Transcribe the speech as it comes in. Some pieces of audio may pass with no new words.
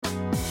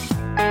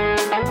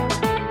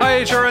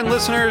HRN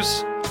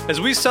listeners.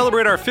 As we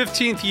celebrate our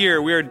 15th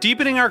year, we are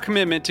deepening our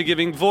commitment to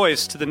giving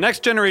voice to the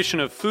next generation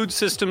of food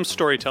systems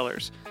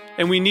storytellers,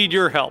 and we need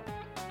your help.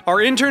 Our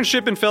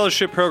internship and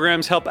fellowship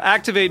programs help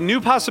activate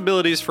new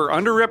possibilities for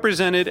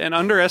underrepresented and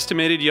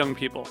underestimated young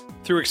people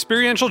through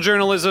experiential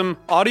journalism,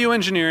 audio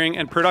engineering,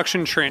 and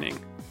production training.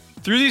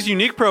 Through these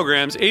unique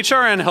programs,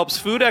 HRN helps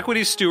food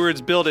equity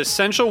stewards build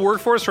essential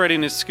workforce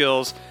readiness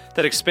skills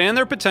that expand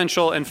their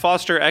potential and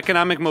foster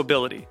economic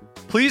mobility.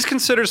 Please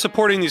consider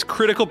supporting these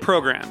critical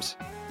programs.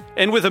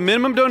 And with a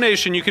minimum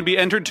donation, you can be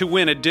entered to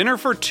win a dinner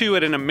for two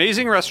at an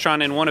amazing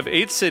restaurant in one of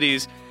 8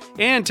 cities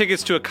and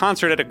tickets to a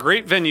concert at a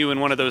great venue in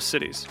one of those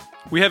cities.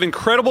 We have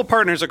incredible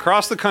partners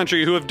across the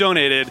country who have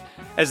donated,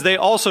 as they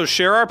also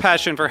share our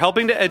passion for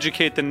helping to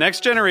educate the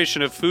next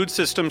generation of food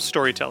systems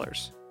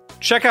storytellers.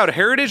 Check out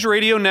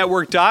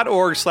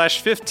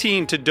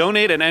heritageradionetwork.org/15 to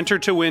donate and enter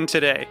to win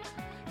today.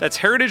 That's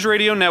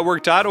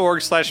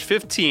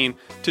heritageradionetwork.org/15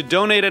 to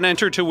donate and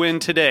enter to win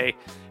today.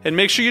 And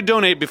make sure you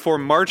donate before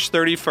March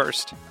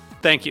 31st.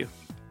 Thank you.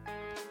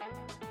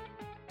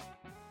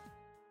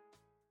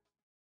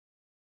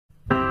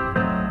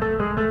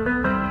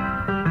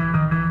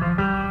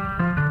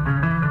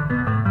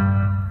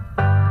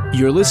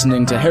 You're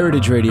listening to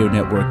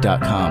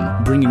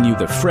heritageradionetwork.com, bringing you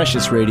the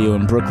freshest radio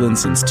in Brooklyn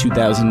since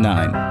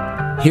 2009.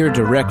 Hear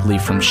directly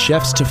from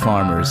chefs to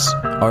farmers,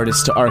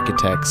 artists to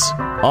architects,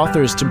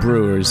 authors to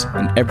brewers,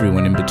 and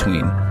everyone in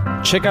between.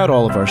 Check out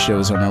all of our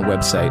shows on our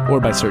website or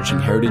by searching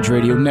Heritage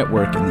Radio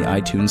Network in the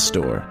iTunes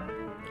Store.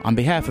 On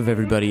behalf of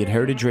everybody at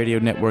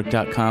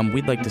heritageradionetwork.com,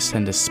 we'd like to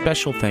send a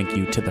special thank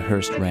you to the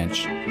Hearst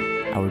Ranch,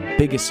 our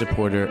biggest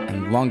supporter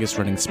and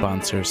longest-running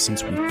sponsor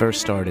since we first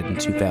started in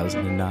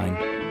 2009.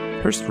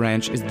 Hearst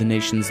Ranch is the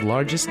nation's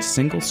largest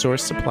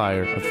single-source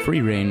supplier of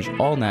free-range,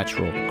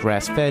 all-natural,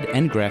 grass-fed,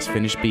 and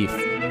grass-finished beef.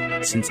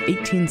 Since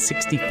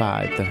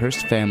 1865, the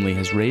Hearst family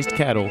has raised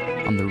cattle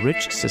on the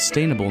rich,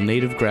 sustainable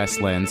native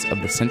grasslands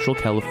of the Central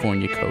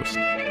California coast.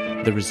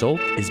 The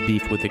result is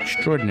beef with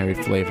extraordinary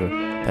flavor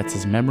that's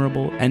as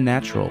memorable and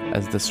natural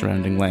as the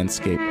surrounding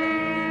landscape.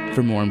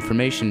 For more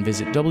information,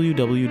 visit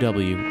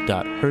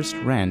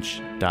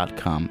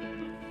www.hearstranch.com.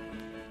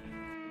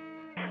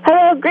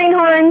 Hello,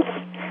 Greenhorns.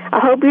 I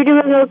hope you're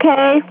doing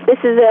okay. This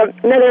is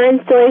another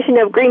installation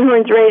of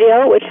Greenhorns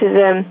Radio, which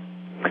is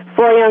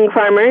for young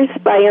farmers,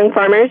 by young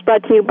farmers,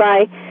 brought to you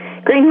by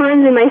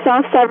Greenhorns and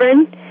myself,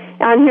 Severin,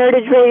 on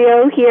Heritage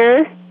Radio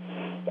here,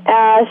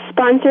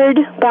 sponsored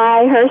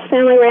by Hearst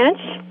Family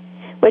Ranch,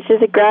 which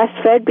is a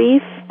grass-fed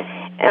beef.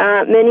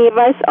 Many of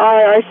us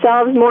are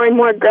ourselves more and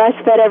more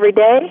grass-fed every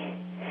day,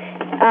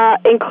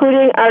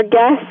 including our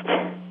guest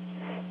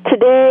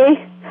today,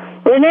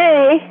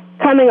 Renae,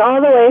 coming all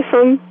the way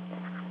from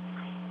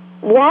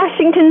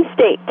Washington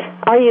State.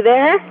 Are you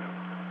there?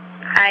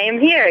 I am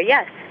here,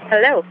 yes.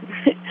 Hello.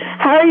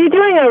 How are you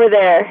doing over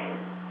there?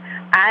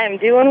 I am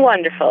doing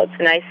wonderful. It's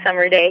a nice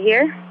summer day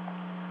here.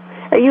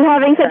 Are you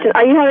having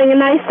a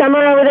nice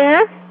summer over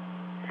there?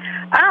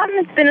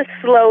 It's been a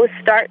slow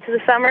start to the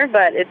summer,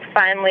 but it's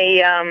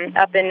finally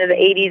up into the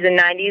 80s and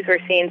 90s. We're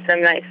seeing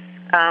some nice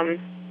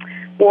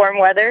warm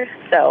weather,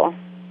 so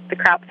the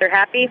crops are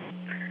happy.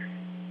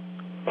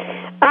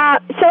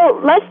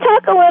 So let's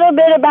talk a little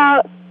bit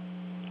about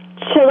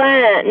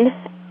Chelan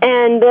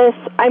and this.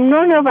 I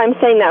don't know if I'm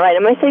saying that right.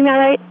 Am I saying that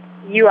right?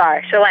 You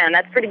are. Chelan.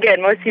 That's pretty good.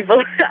 Most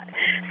people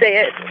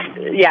say it,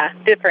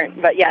 different.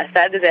 But yes,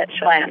 that is it,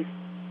 Chelan.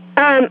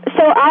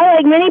 So I,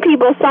 like many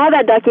people, saw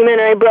that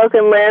documentary,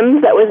 Broken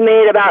Limbs, that was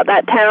made about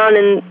that town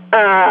and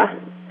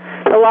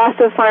the loss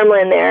of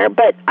farmland there.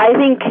 But I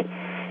think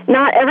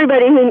not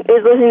everybody who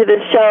is listening to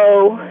this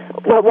show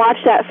will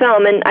watch that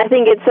film. And I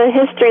think it's a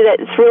history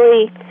that's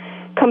really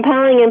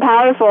compelling and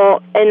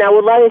powerful. And I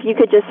would love if you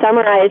could just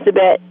summarize a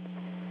bit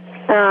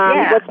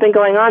what's been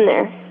going on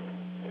there.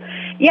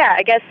 Yeah,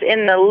 I guess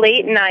in the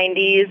late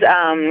 90s,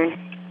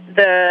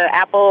 the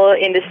apple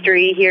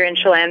industry here in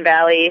Chelan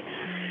Valley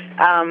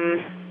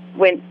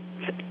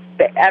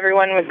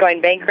everyone was going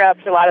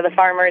bankrupt. A lot of the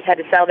farmers had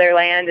to sell their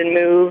land and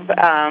move,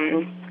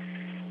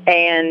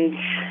 and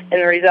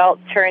the result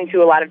turned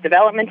to a lot of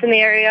development in the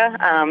area.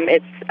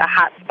 It's a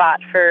hot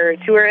spot for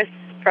tourists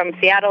from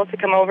Seattle to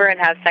come over and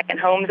have second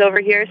homes over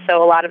here,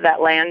 so a lot of that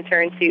land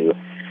turned to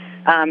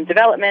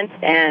development,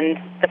 and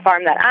the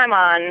farm that I'm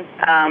on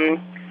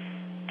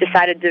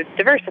decided to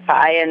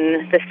diversify,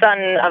 and the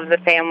son of the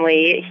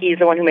family, he's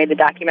the one who made the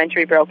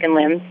documentary Broken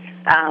Limbs,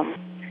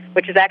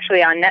 which is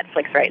actually on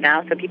Netflix right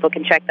now, so people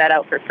can check that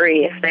out for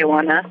free if they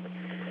want to.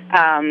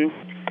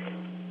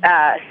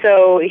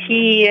 So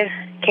he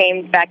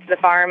came back to the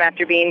farm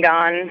after being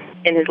gone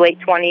in his late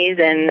 20s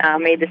and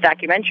made this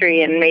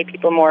documentary and made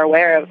people more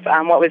aware of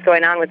what was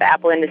going on with the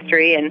apple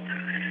industry. And,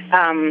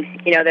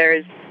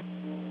 there's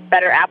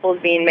better apples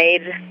being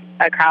made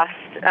across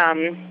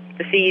the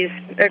seas,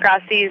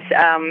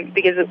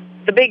 because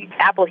the big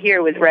apple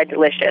here was Red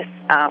Delicious.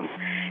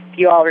 If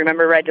you all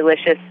remember Red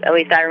Delicious, at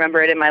least I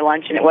remember it in my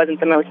lunch, and it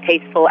wasn't the most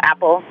tasteful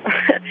apple.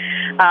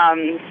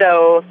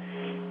 So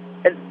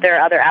there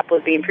are other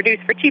apples being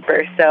produced for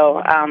cheaper.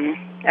 So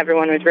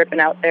everyone was ripping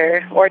out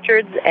their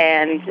orchards,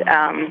 and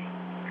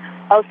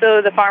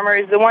also the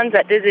farmers, the ones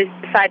that did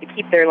decide to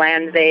keep their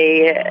land,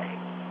 they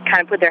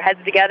kind of put their heads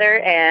together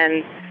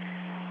and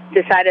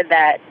decided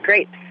that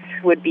grapes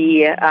would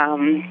be a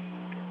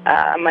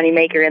money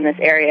maker in this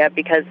area,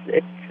 because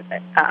it's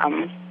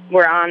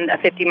we're on a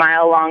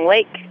 50-mile long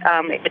lake.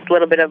 It's a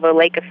little bit of a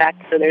lake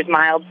effect, so there's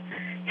mild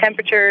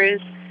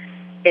temperatures.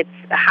 It's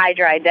a high,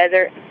 dry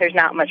desert. There's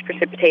not much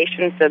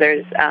precipitation, so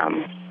there's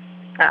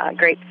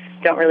grapes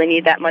don't really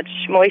need that much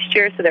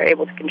moisture, so they're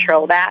able to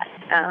control that.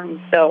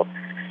 So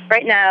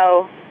right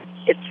now,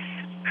 it's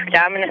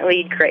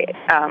predominantly great.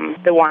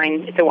 It's a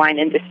wine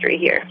industry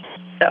here.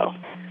 So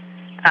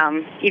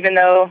even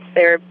though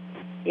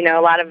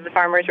a lot of the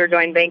farmers were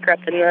going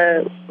bankrupt in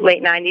the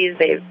late 90s,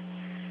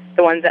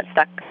 the ones that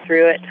stuck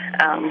through it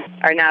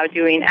are now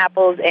doing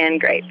apples and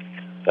grapes,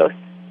 both.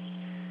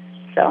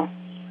 So.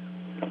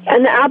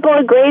 And the apple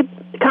and grape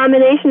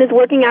combination is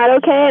working out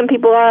okay, and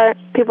people are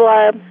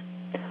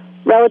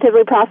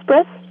relatively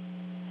prosperous?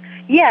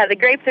 Yeah, the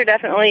grapes are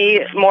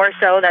definitely more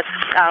so. That's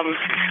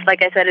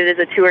like I said, it is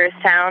a tourist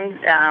town,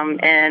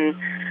 and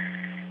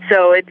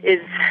so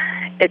it's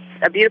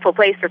a beautiful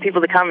place for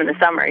people to come in the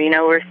summer.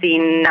 We're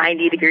seeing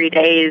 90-degree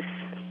days,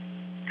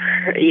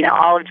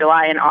 all of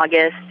July and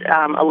August.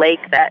 A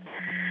lake that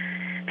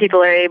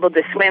people are able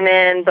to swim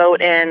in,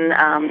 boat in.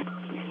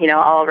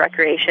 All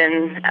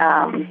recreation,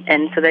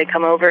 and so they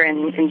come over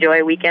and enjoy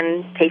a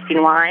weekend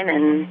tasting wine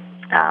and,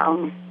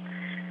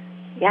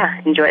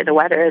 enjoy the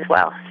weather as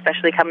well,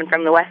 especially coming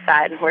from the west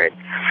side where it's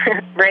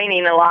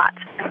raining a lot.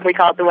 We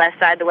call it the west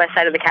side of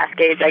the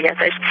Cascades, I guess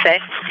I should say.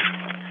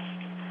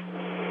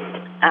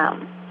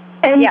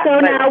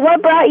 Now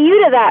what brought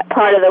you to that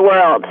part of the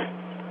world?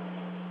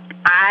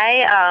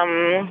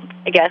 I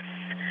guess,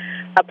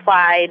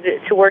 applied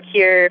to work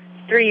here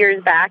 3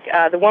 years back.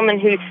 The woman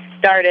who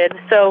started,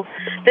 so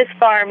this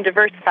farm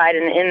diversified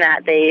in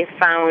that they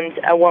found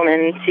a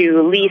woman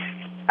to lease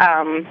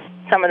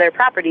some of their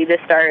property to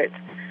start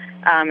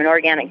an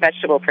organic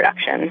vegetable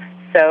production.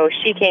 So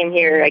she came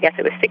here, I guess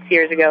it was 6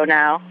 years ago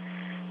now,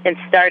 and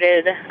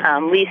started,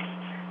 leased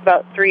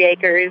about 3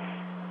 acres,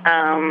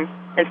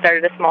 and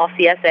started a small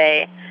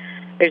CSA.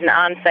 There's an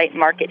on-site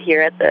market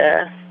here at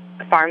the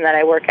farm that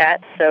I work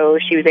at, so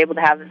she was able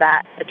to have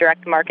a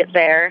direct market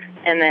there,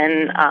 and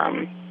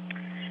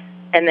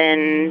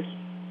then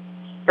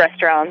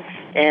restaurants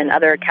and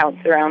other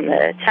accounts around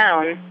the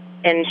town.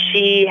 And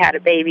she had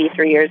a baby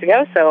 3 years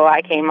ago, so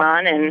I came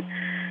on and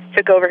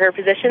took over her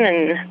position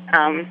and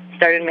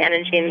started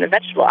managing the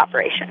vegetable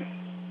operation.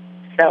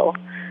 So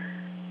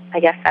I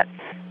guess that's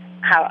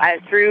how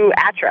through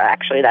ATRA,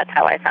 actually, that's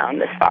how I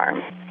found this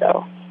farm.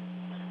 So.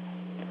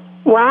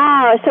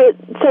 Wow! So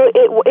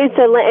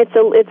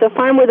it's a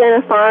farm within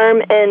a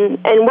farm, and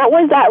what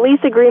was that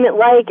lease agreement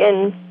like?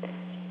 And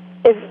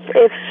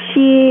if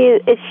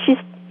she's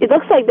it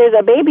looks like there's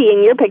a baby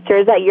in your picture.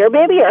 Is that your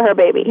baby or her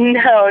baby?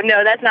 No,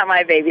 that's not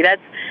my baby.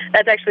 That's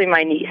actually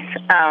my niece,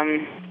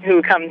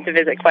 who comes to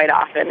visit quite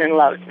often and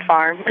loves the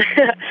farm.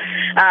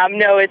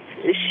 No,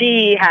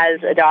 she has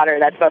a daughter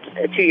that's about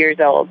 2 years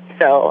old.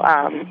 So,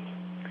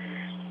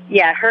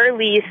 her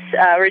lease,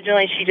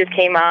 originally she just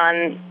came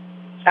on,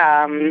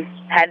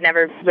 had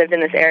never lived in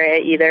this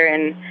area either,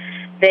 and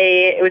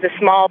it was a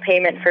small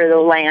payment for the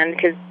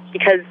land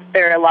because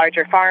they're a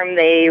larger farm.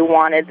 They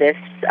wanted this,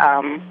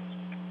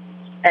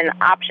 an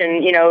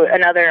option,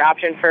 another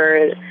option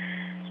for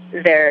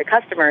their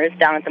customers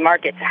down at the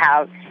market to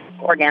have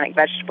organic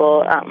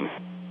vegetables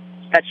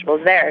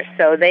there.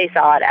 So they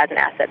saw it as an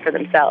asset for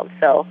themselves.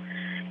 So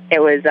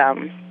it was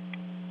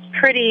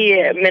pretty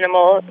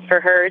minimal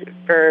for her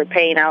for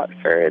paying out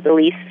for the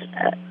lease.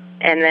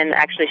 And then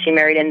actually she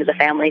married into the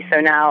family.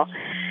 So now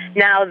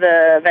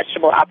the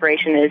vegetable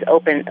operation is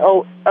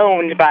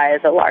owned by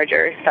the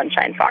larger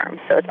Sunshine Farm.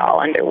 So it's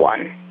all under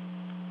one.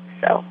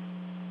 So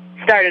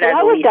started as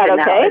a lease. That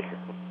okay?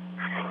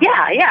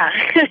 Yeah.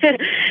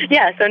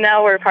 Yeah, so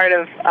now we're part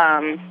of,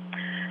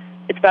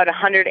 it's about a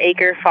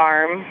 100-acre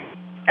farm.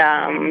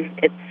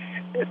 It's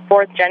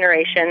 4th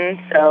generation,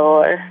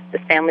 so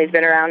this family's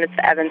been around. It's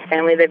the Evans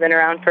family. They've been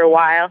around for a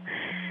while.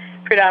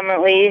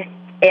 Predominantly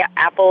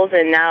apples,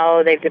 and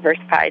now they've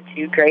diversified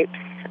to grapes.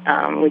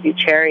 We do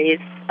cherries,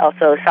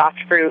 also soft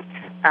fruits,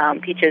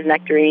 peaches,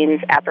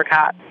 nectarines,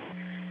 apricots.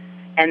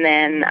 And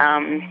then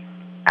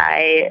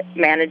I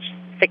manage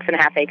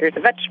 6.5 acres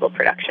of vegetable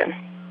production.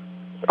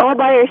 All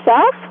by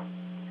yourself?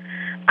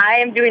 I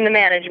am doing the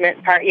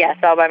management part, yes,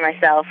 all by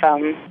myself.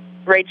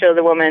 Rachel,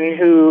 the woman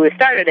who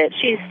started it,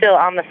 she's still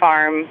on the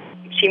farm.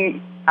 She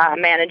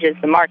manages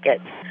the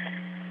markets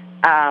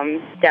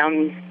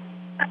down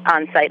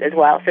on site as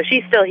well. So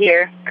she's still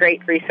here.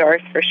 Great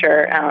resource for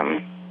sure.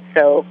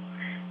 So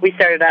we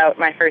started out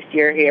my first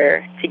year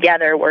here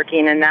together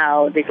working, and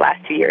now these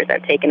last 2 years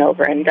I've taken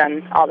over and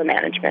done all the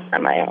management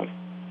on my own.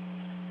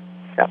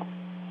 So.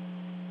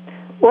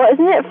 Well,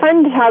 isn't it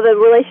fun how the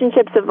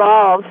relationships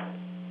evolve?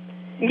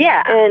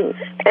 Yeah.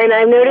 And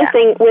I'm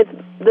noticing with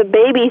the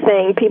baby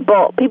thing,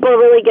 people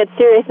really get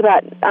serious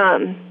about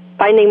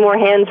finding more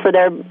hands for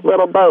their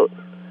little boat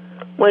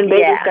when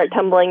babies start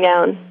tumbling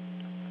down.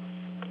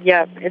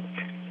 Yep,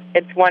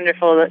 it's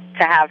wonderful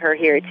to have her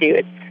here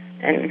too.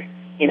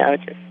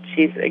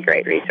 She's a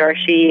great resource.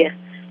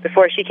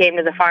 Before she came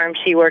to the farm,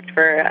 she worked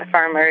for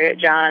farmer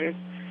John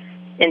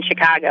in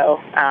Chicago,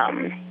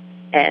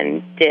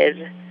 and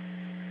did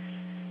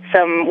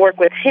some work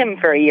with him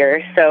for a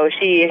year. So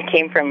she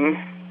came from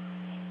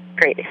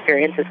great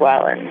experience as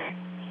well and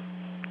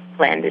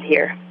landed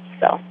here.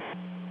 So,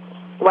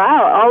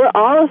 wow,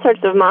 all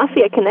sorts of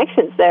mafia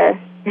connections there.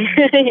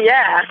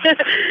 Yeah.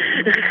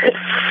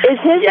 Is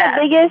his the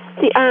biggest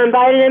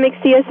biodynamic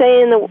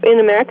CSA in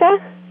America?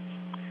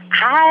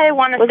 I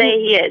want to say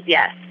he is.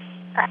 Yes,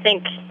 I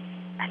think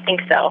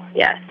so.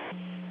 Yes.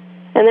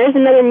 And there's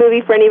another movie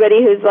for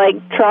anybody who's like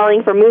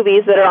trawling for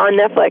movies that are on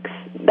Netflix.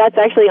 That's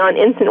actually on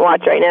Instant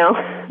Watch right now.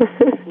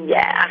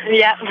 Yeah.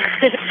 Yep.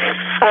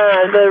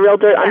 The Real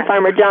Dirt on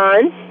Farmer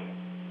John.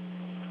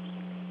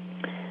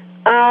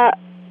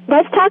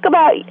 Let's talk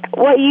about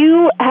what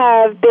you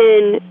have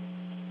been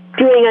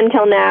doing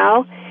until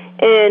now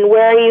and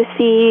where you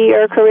see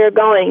your career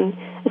going.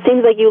 It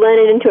seems like you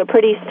landed into a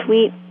pretty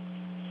sweet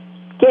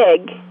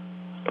gig.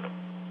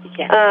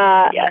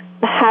 Yes.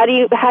 How do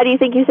you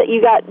think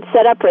you got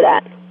set up for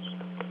that?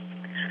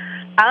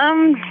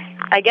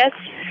 I guess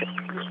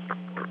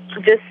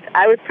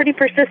I was pretty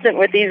persistent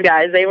with these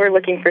guys. They were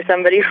looking for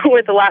somebody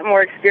with a lot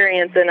more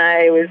experience, and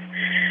I was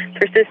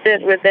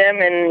persistent with them,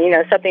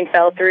 and something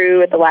fell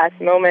through at the last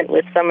moment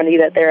with somebody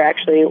that they're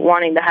actually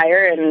wanting to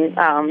hire, and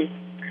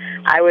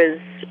I was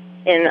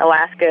in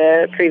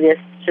Alaska previous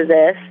to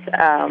this,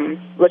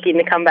 looking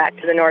to come back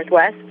to the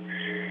Northwest,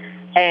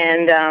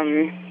 and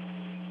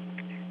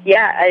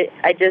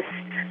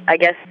I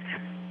guess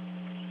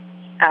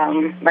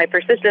my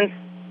persistence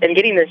in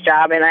getting this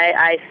job, and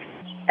I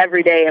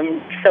every day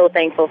am so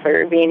thankful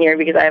for being here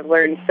because I've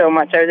learned so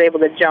much. I was able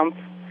to jump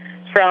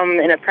from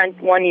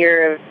 1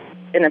 year of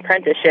an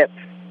apprenticeship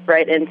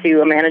right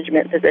into a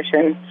management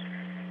position,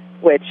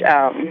 which,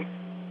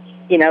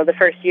 the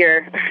first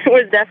year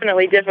was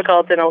definitely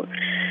difficult and a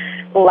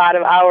lot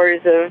of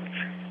hours of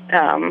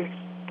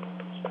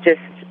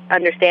just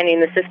understanding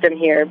the system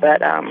here,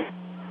 but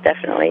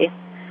definitely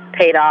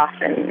paid off,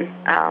 and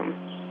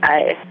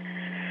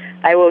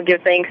I will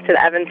give thanks to the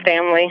Evans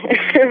family,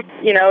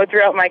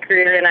 throughout my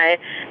career,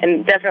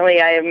 and definitely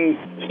I am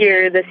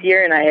here this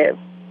year, and I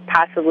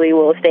possibly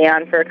will stay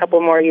on for a couple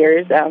more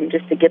years,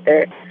 just to get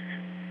the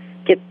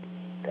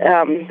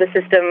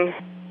system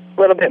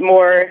a little bit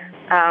more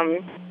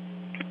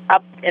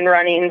up and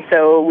running,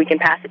 so we can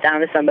pass it down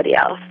to somebody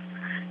else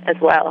as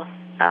well.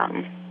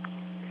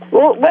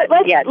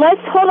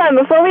 Let's hold on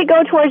before we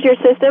go towards your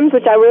systems,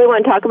 which I really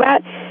want to talk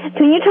about.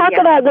 Can you talk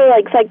about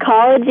the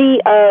psychology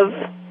of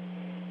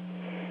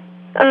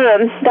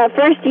that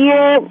first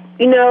year?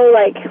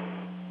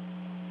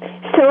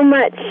 So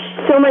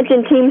much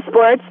in team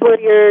sports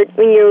where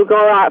when you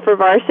go out for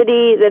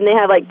varsity, then they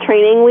have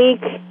training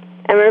week,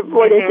 and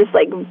everyone is just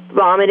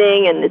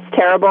vomiting, and it's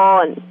terrible,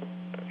 and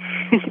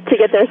to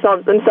get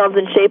themselves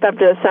in shape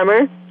after the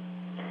summer.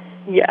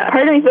 Yeah.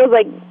 Part of me feels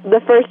like the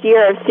first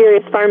year of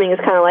serious farming is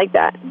kind of like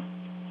that.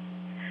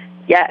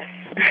 Yes.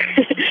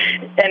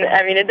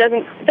 And it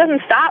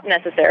doesn't stop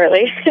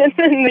necessarily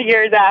in the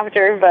years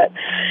after, but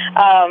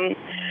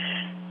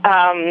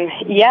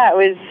it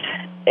was.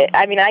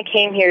 I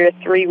came here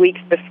 3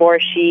 weeks before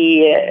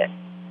she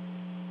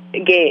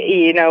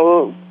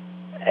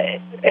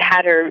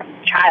had her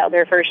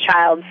first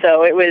child.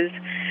 So it was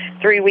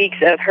 3 weeks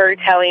of her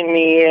telling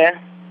me,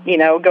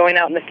 going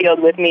out in the field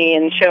with me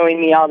and showing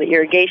me all the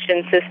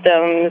irrigation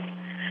systems,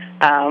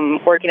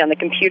 working on the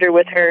computer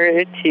with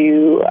her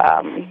to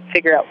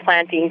figure out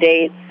planting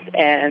dates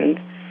and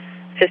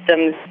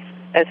systems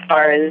as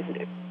far as,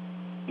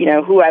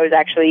 who I was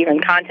actually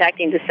even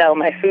contacting to sell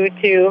my food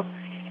to.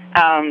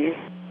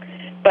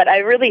 But I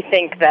really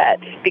think that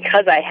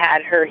because I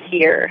had her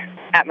here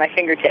at my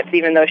fingertips,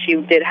 even though she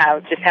did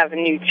have a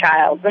new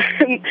child,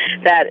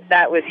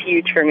 that was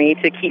huge for me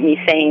to keep me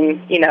sane.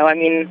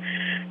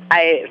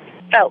 I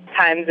felt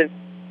times of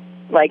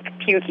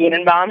puking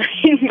and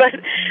vomiting, but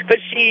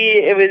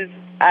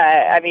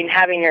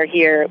having her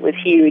here was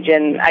huge,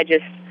 and I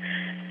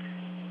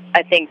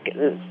think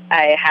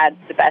I had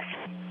the best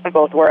of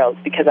both worlds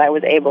because I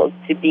was able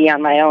to be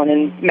on my own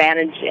and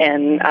manage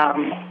and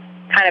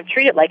kind of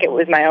treat it like it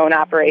was my own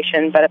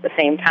operation, but at the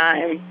same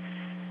time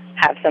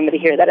have somebody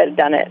here that had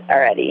done it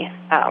already,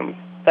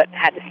 but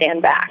had to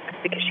stand back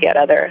because she had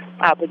other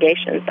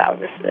obligations,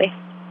 obviously.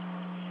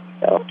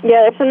 So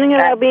yeah, there's something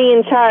about being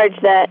in charge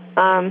that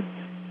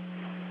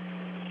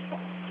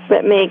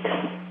makes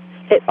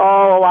it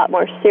all a lot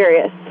more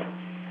serious.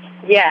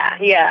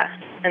 Yeah,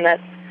 and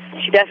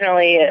she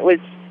definitely was.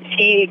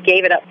 She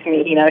gave it up to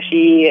me.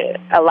 She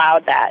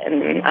allowed that,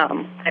 and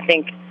I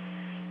think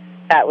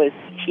that was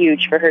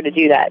huge for her to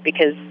do that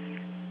because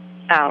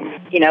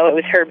it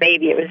was her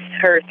baby. It was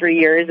her 3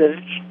 years of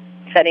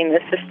setting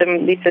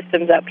these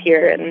systems up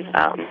here, and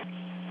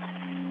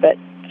but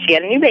she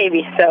had a new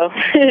baby, so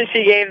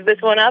she gave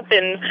this one up,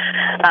 and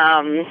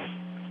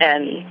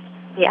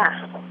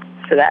yeah,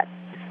 so that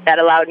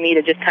allowed me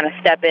to just kind of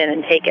step in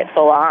and take it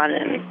full on,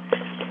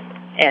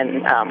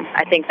 and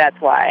I think that's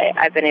why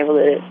I've been able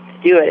to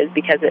do it, is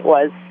because it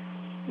was,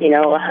 you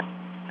know,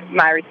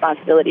 my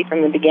responsibility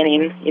from the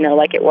beginning, you know,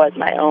 like it was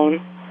my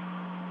own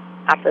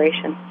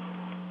operation.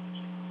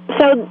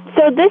 So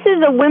this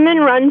is a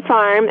women-run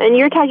farm, and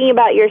you're talking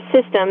about your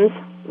systems,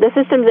 the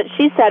systems that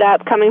she set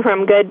up, coming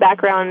from good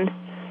background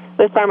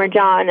with Farmer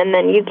John, and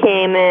then you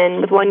came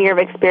in with 1 year of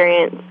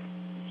experience,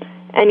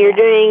 and you're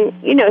doing,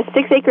 you know,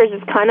 6 acres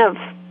is kind of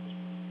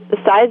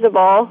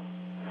sizable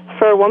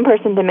for one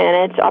person to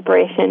manage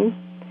operation.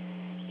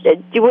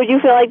 Would you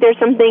feel like there's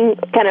something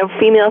kind of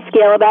female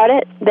scale about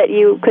it that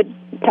you could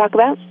talk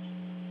about?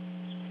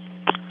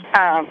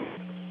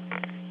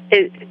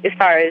 As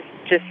far as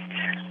just,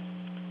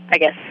 I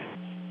guess,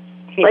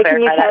 can you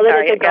tell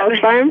that it's a girl's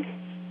farm?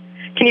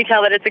 Can you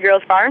tell that it's a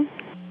girl's farm?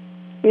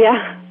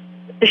 Yeah.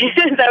 Is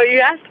that what you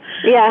asked?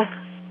 Yeah.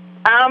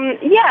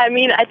 Yeah, I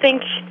mean, I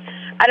think,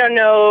 I don't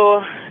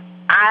know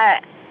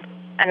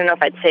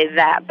if I'd say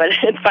that, but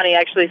it's funny,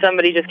 actually,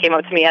 somebody just came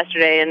up to me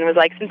yesterday and was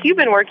like, since you've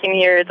been working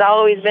here, it's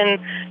always been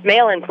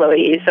male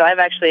employees, so I've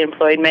actually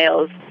employed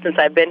males since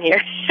I've been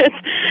here.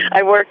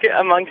 I work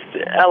amongst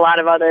a lot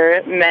of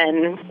other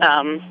men,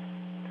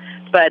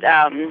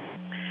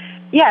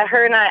 yeah,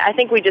 her and I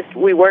think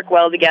we work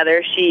well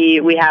together.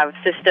 We have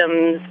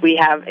systems,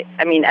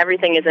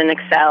 everything is in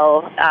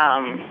Excel.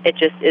 It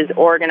just is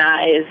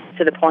organized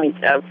to the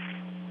point of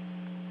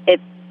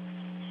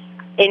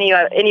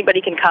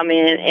anybody can come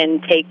in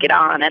and take it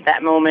on at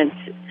that moment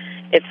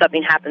if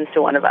something happens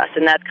to one of us,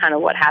 and that's kind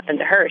of what happened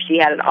to her. She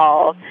had it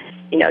all,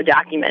 you know,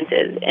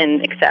 documented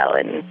in Excel,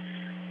 and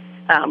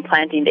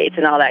planting dates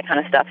and all that kind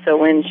of stuff. So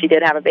when she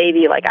did have a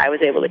baby, like, I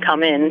was able to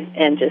come in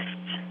and just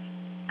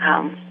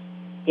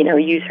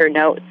use her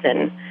notes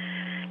and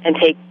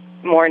take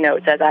more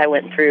notes as I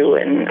went through.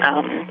 And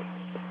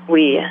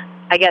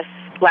I guess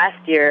last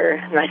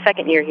year, my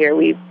second year here,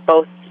 we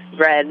both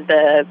read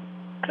the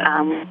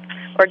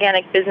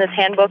Organic Business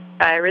Handbook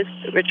by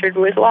Richard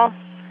Wiswall.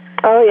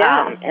 Oh,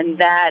 yeah. And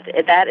that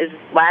is,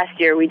 last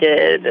year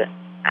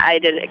I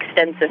did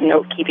extensive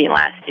note keeping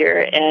last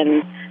year,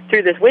 and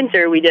through this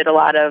winter we did a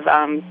lot of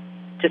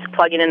just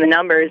plugging in the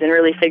numbers and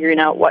really figuring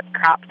out what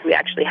crops we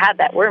actually had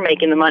that were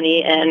making the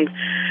money, and,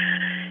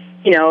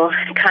 you know,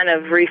 kind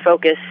of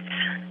refocused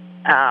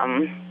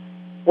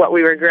what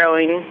we were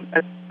growing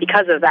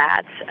because of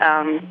that.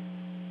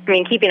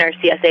 Keeping our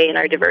CSA and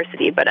our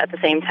diversity, but at the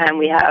same time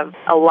we have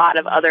a lot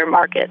of other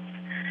markets.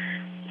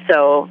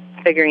 So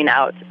figuring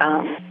out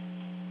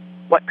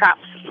what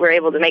crops were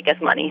able to make us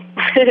money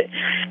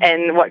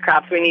and what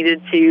crops we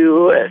needed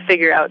to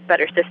figure out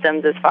better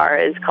systems as far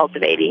as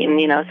cultivating,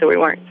 you know, so we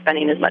weren't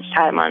spending as much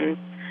time on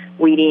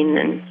weeding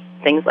and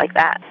things like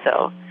that.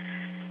 So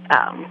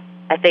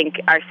I think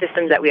our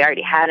systems that we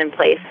already had in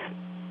place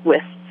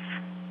with,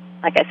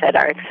 like I said,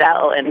 our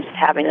Excel and just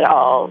having it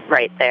all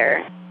right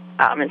there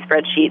in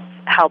spreadsheets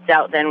helped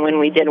out then when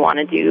we did want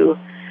to do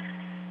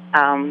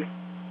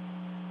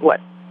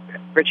what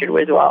Richard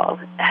Wiswall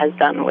has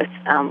done with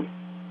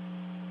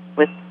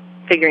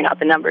figuring out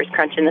the numbers,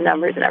 crunching the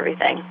numbers and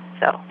everything.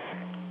 So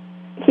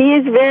he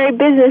is very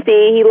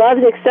businessy. He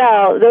loves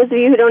Excel. Those of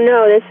you who don't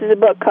know, this is a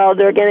book called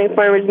The Organic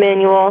Farmer's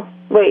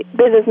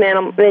Business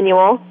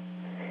Manual.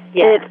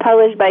 Yeah. And it's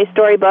published by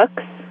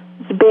Storybooks.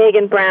 It's big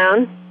and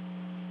brown,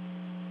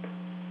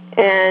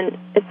 and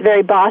it's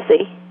very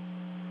bossy.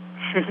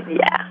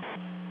 Yeah.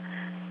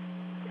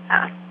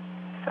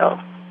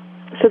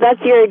 So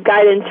that's your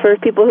guidance for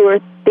people who are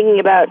thinking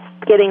about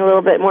getting a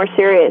little bit more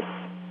serious.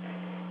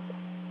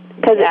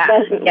 Because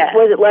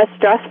was it less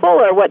stressful,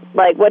 or what?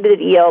 Like, what did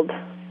it yield?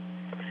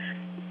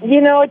 You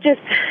know,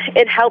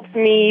 it helped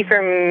me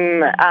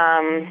from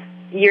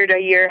year to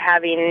year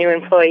having new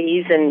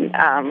employees and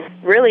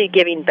really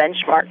giving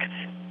benchmarks.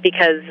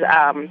 Because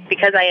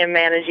I am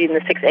managing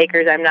the 6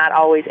 acres, I'm not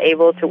always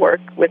able to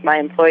work with my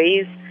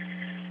employees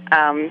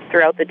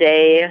throughout the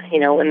day, you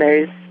know, when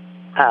there's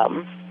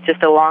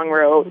just a long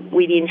row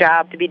weeding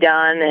job to be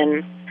done,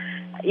 and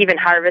even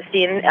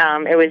harvesting.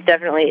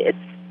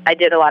 I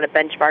did a lot of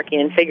benchmarking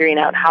and figuring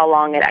out how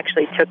long it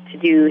actually took to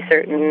do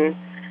certain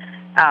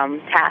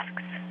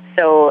tasks.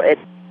 So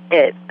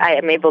I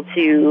am able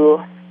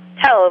to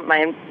tell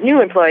my new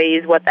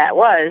employees what that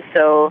was,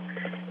 so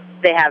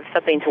they have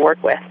something to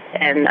work with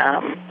and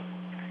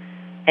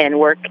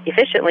work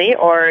efficiently,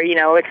 or, you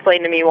know,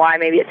 explain to me why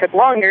maybe it took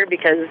longer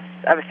because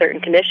of a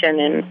certain condition.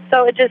 And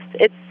so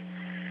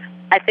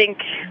I think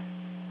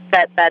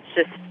that's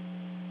just,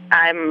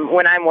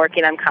 when I'm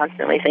working, I'm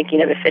constantly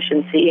thinking of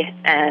efficiency,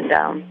 and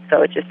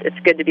so it's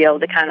good to be able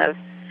to kind of,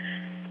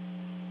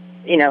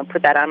 you know,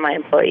 put that on my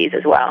employees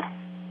as well.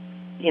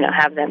 You know,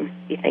 have them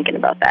be thinking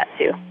about that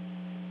too.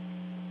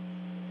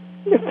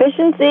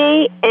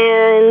 Efficiency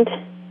and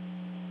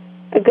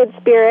a good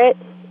spirit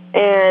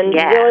and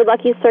really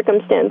lucky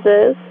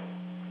circumstances.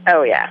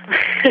 Oh, yeah.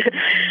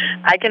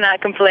 I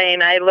cannot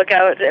complain. I look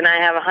out and I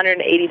have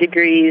 180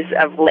 degrees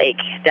of lake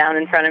down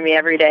in front of me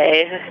every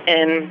day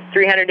and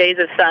 300 days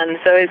of sun,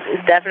 so it's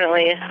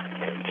definitely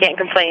can't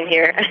complain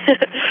here.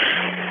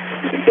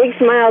 Big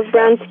smiles,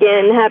 brown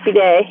skin, happy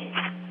day.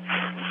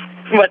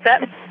 What's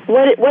that?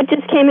 What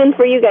just came in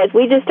for you guys?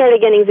 We just started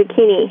getting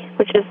zucchini,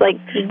 which is like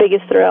the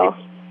biggest thrill.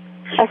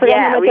 I forgot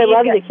how much I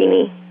love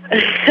zucchini.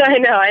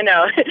 I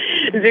know.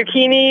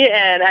 Zucchini,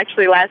 and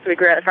actually last week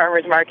we were at a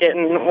farmer's market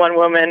and one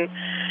woman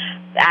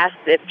asked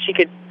if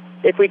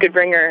we could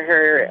bring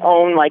her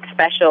own like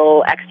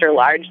special extra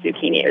large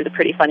zucchini. It was a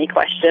pretty funny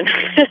question.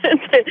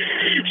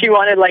 She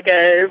wanted like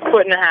a 1.5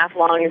 foot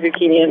long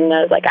zucchini, and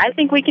I was like, I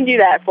think we can do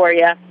that for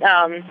you.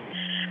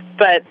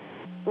 But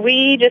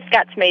we just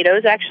got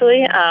tomatoes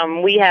actually.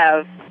 We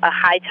have a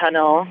high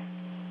tunnel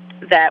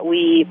that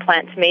we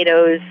plant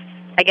tomatoes.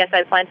 I guess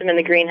I plant them in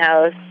the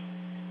greenhouse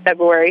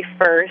February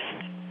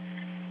 1st.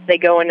 They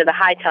go into the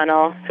high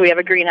tunnel. So we have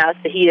a greenhouse,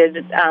 the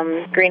heated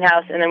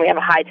greenhouse, and then we have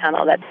a high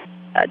tunnel that's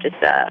just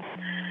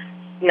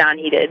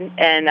non-heated.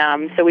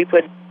 And so we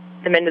put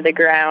them into the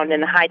ground in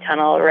the high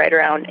tunnel right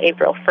around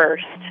April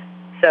 1st.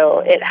 So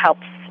it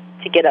helps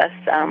to get us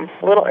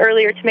a little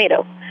earlier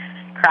tomato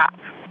crop.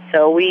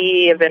 So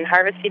we have been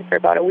harvesting for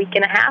about a week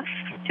and a half,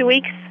 2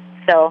 weeks.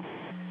 So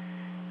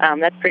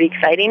that's pretty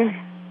exciting,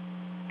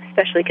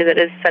 especially because it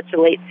is such a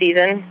late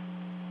season.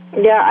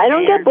 Yeah, I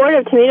don't get bored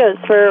of tomatoes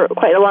for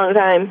quite a long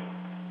time.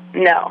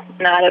 No,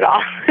 not at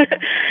all.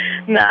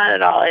 Not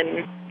at all.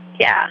 And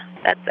yeah,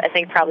 that's, I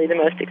think, probably the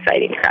most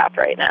exciting crop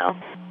right now.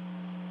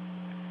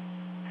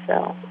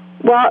 So.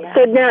 Well, yeah.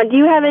 So now, do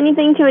you have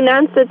anything to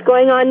announce that's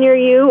going on near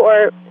you,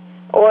 or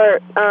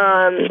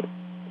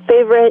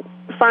favorite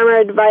farmer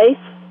advice,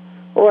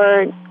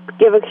 or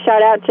give a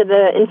shout out to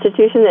the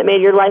institution that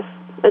made your life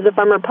as a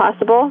farmer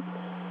possible?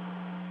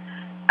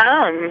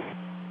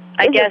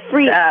 I guess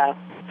free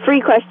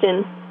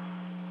question.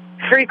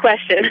 Free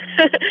question.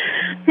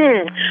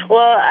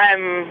 Well,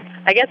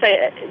 I guess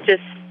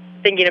just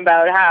thinking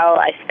about how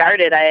I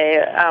started.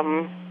 I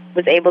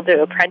was able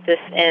to apprentice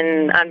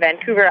on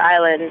Vancouver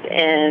Island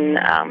in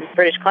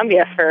British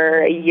Columbia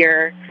for a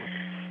year,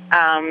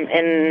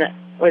 and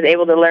was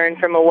able to learn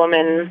from a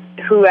woman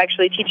who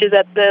actually teaches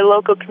at the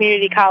local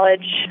community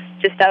college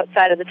just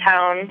outside of the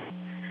town.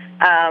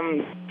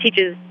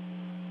 Teaches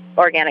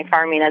organic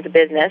farming as a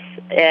business,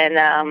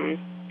 and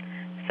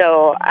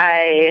so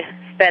I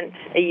spent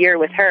a year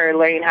with her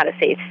learning how to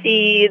save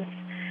seeds,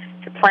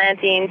 to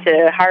planting,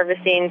 to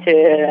harvesting,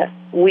 to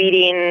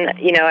weeding.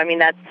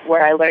 That's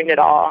where I learned it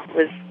all,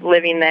 was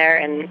living there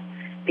and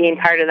being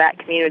part of that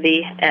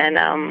community. And,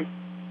 and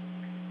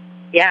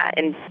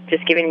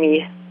just giving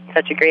me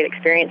such a great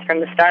experience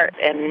from the start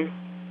and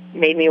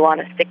made me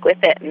want to stick with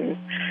it. And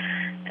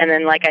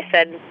then, like I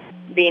said,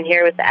 being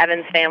here with the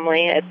Evans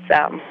family, it's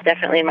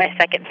definitely my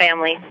second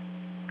family.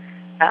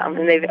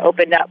 And they've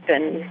opened up,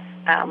 and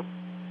I'm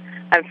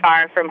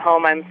far from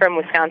home. I'm from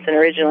Wisconsin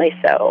originally,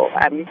 so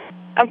I'm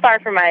far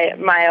from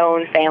my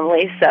own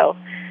family, so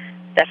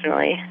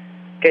definitely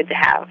good to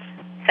have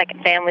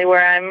second family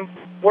where I'm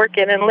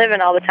working and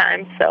living all the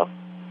time. So,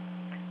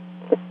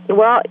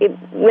 well,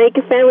 make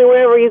a family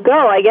wherever you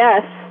go, I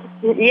guess.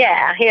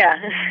 Yeah. Yeah.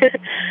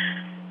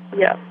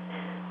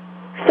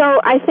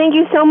 So I thank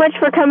you so much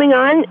for coming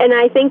on, and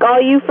I thank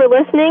all you for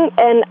listening,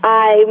 and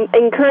I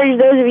encourage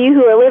those of you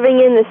who are living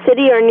in the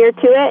city or near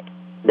to it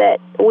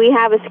that we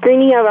have a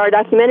screening of our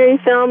documentary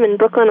film in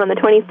Brooklyn on the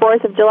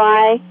 24th of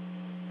July.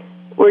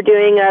 We're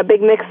doing a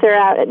big mixer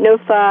out at the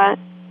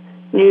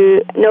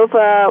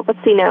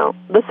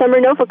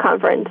Summer NOFA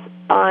Conference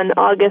on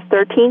August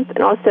 13th,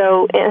 and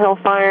also Anthill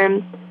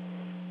Farm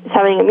is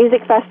having a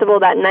music festival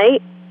that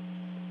night.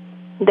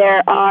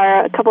 There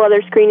are a couple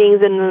other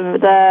screenings in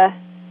the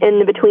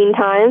between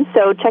times,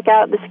 so check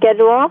out the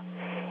schedule,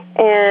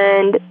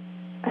 and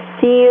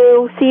see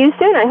you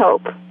soon, I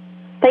hope.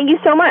 Thank you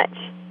so much.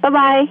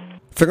 Bye-bye.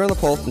 Finger on the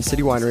Pulse and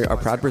City Winery are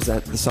proud to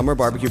present the Summer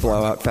Barbecue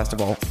Blowout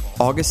Festival,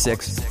 August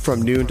 6th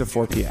from noon to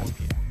 4 p.m.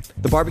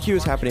 The barbecue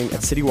is happening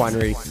at City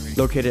Winery,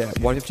 located at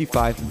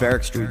 155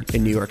 Varick Street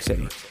in New York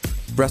City.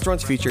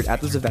 Restaurants featured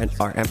at this event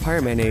are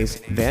Empire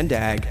Mayonnaise, Van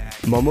Dag,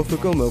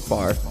 Momofuku Milk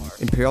Bar,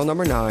 Imperial No.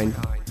 9,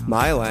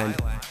 Mile End,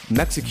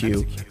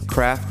 Mexicu,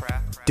 Kraft,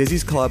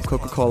 Dizzy's Club,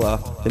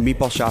 Coca-Cola, The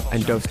Meatball Shop,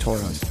 and Dos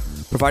Toros.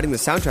 Providing the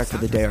soundtrack for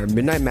the day are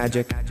Midnight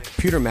Magic,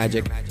 Computer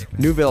Magic,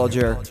 New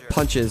Villager,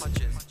 Punches,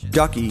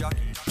 Ducky,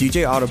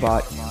 DJ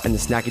Autobot, and the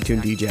Snacky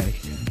Tune DJ.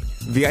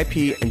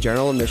 VIP and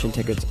general admission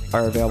tickets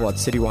are available at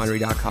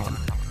citywinery.com.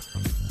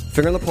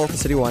 Finger on the Pulse of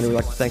City Winery would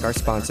like to thank our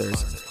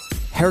sponsors: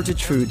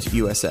 Heritage Foods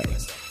USA,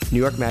 New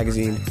York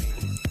Magazine,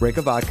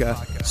 Reka Vodka,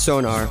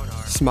 Sonar,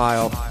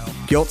 Smile,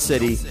 Guilt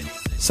City,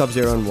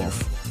 Sub-Zero, and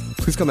Wolf.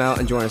 Please come out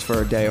and join us for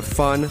a day of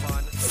fun,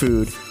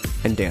 food,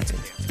 and dancing.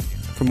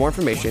 For more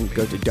information,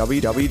 go to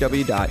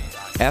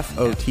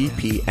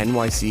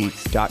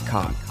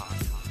www.fotpnyc.com.